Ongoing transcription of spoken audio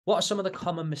What are some of the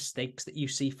common mistakes that you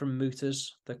see from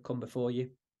mooters that come before you?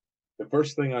 The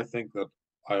first thing I think that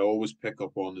I always pick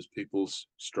up on is people's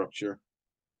structure.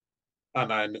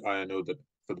 And I know that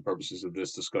for the purposes of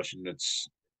this discussion, it's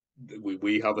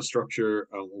we have a structure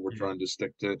and we're Mm. trying to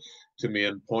stick to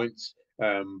main points.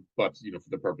 But for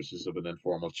the purposes of an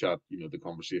informal chat, the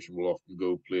conversation will often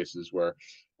go places where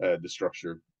the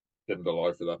structure didn't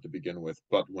allow for that to begin with.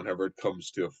 But whenever it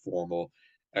comes to a formal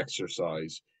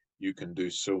exercise, you can do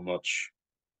so much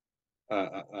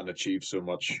and achieve so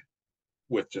much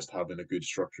with just having a good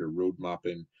structure, road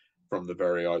mapping from the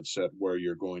very outset where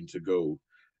you're going to go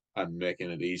and making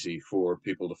it easy for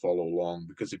people to follow along.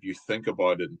 Because if you think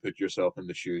about it and put yourself in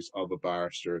the shoes of a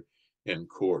barrister in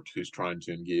court who's trying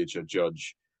to engage a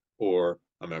judge or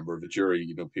a member of a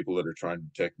jury, people that are trying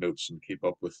to take notes and keep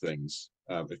up with things.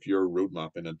 If you're road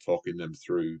mapping and talking them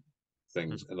through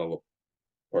things Mm.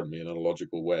 in a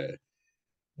logical way,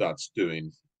 that's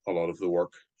doing a lot of the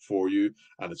work for you.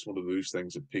 And it's one of those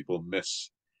things that people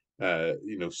miss,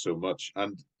 so much.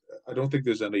 And I don't think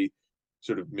there's any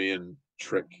sort of main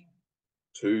trick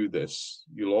to this.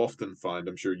 You'll often find,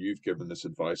 I'm sure you've given this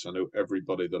advice. I know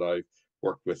everybody that I've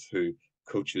worked with who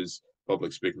coaches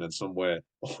public speaking in some way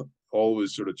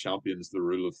always sort of champions the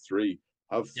rule of three.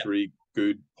 Have Yeah. three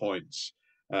good points.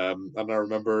 And I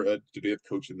remember a debate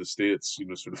coach in the States,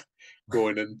 sort of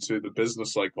going into the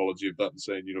business psychology of that and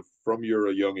saying, from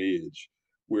your young age,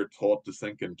 we're taught to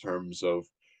think in terms of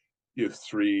you have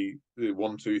three,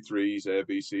 one, two, threes,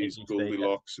 ABCs, ABC, yeah.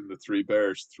 Goldilocks, and the three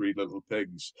bears, three little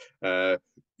pigs.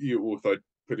 Without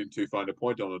putting too fine a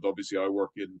point on it, obviously I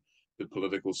work in the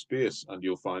political space, and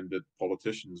you'll find that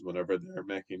politicians, whenever they're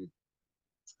making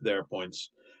their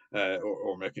points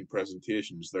or making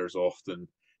presentations, there's often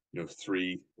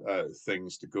three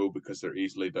things to go because they're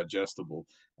easily digestible.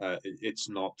 It's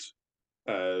not.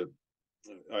 Uh,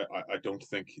 I don't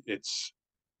think it's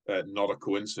not a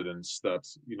coincidence that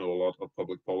a lot of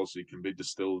public policy can be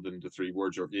distilled into three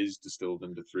words or is distilled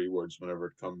into three words whenever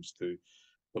it comes to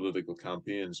political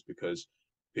campaigns because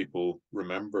people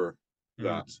remember Mm.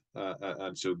 that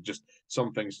and so just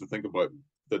some things to think about,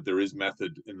 that there is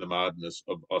method in the madness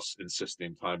of us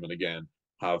insisting time and again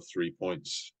have 3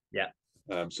 points. Yeah.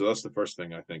 So that's the first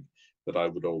thing I think that I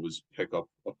would always pick up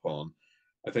upon.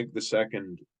 I think the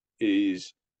second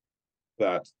is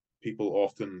that people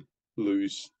often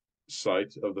lose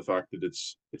sight of the fact that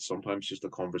it's sometimes just a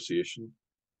conversation.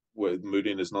 Where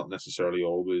mooting is not necessarily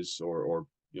always, or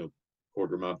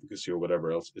courtroom advocacy or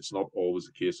whatever else. It's not always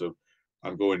a case of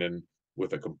I'm going in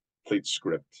with a complete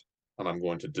script and I'm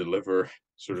going to deliver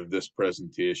sort of this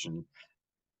presentation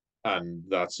and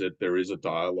that's it. There is a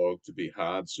dialogue to be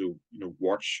had. So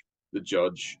watch the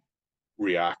judge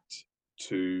react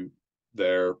to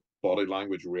their body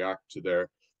language, react to their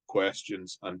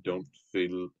questions, and don't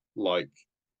feel like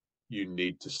you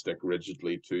need to stick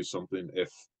rigidly to something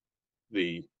if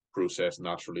the process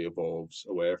naturally evolves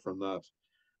away from that.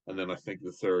 And then I think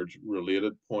the third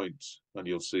related point, and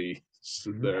you'll see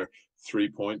Mhm. there 3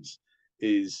 points,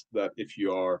 is that if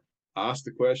you are asked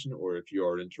a question or if you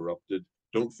are interrupted,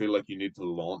 don't feel like you need to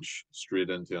launch straight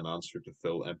into an answer to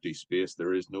fill empty space.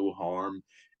 There is no harm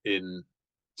in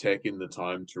taking the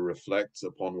time to reflect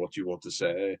upon what you want to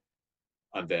say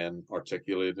and then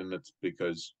articulating it,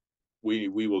 because we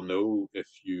will know if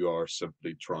you are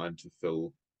simply trying to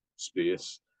fill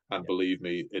space. And Yeah. believe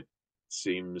me, it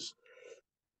seems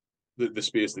the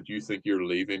space that you think you're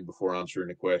leaving before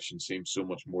answering a question seems so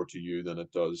much more to you than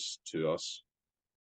it does to us.